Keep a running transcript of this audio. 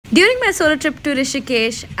During my solo trip to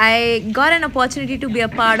Rishikesh, I got an opportunity to be a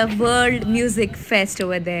part of World Music Fest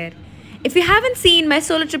over there. If you haven't seen my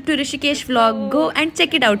solo trip to Rishikesh vlog, go and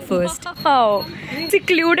check it out first. Wow,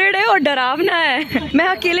 secluded है और डरावना है. मैं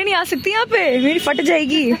अकेले नहीं आ सकती यहाँ पे, मेरी फट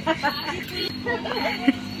जाएगी.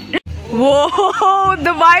 Whoa,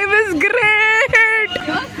 the vibe is great.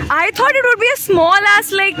 I thought it would be a small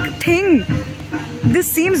ass like thing.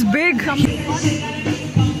 This seems big.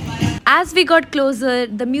 As we got closer,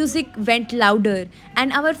 the music went louder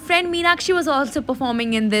and our friend Meenakshi was also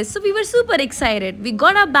performing in this. So we were super excited. We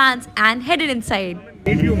got our bands and headed inside.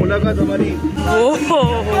 Tamanna.kumarii.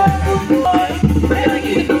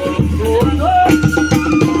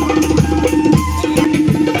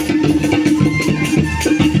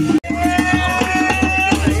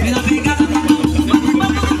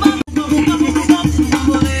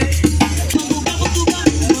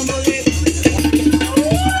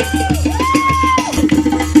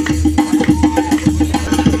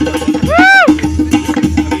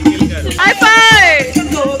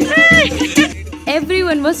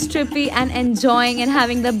 Everyone was trippy and enjoying and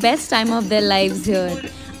having the best time of their lives here.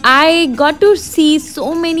 I got to see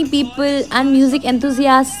so many people and music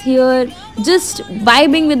enthusiasts here just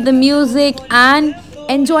vibing with the music and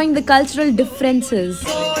enjoying the cultural differences.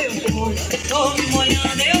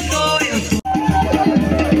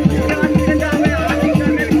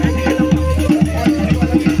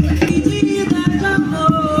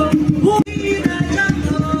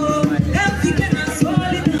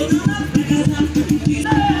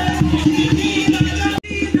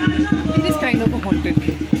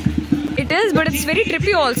 It is, but it's very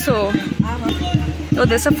trippy also. Oh,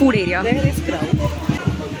 there's a food area. There is crowd.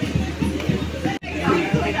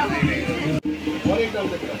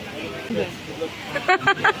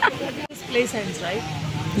 This place ends, right?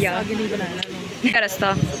 Yeah. क्या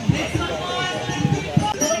रास्ता?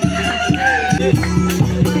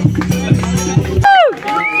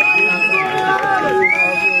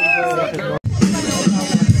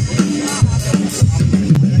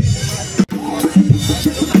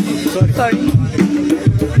 Sorry.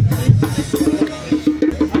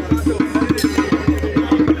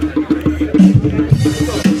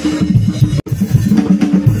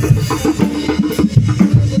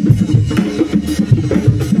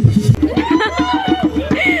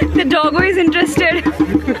 The doggo is interested.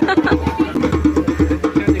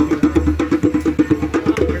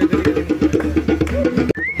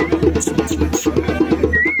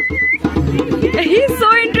 He's so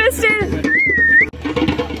interested.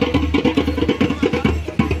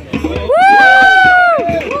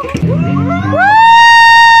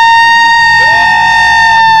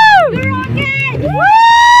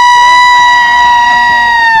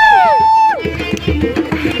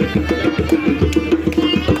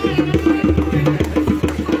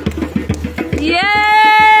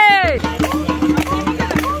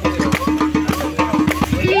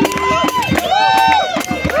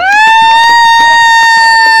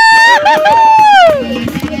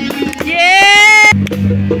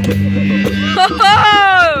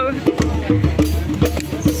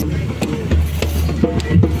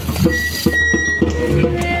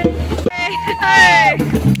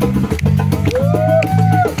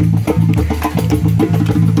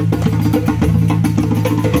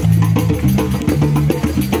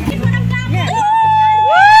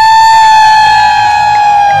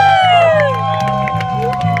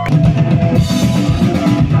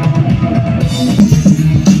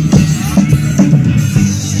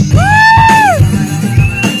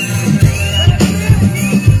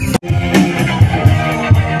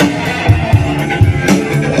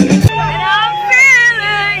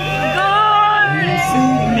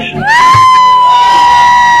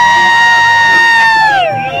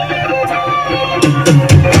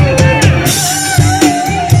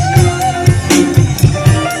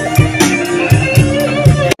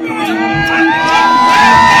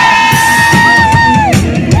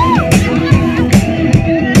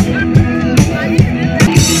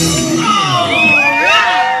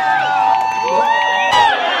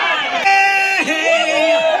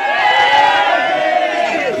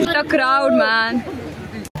 Crowd, man.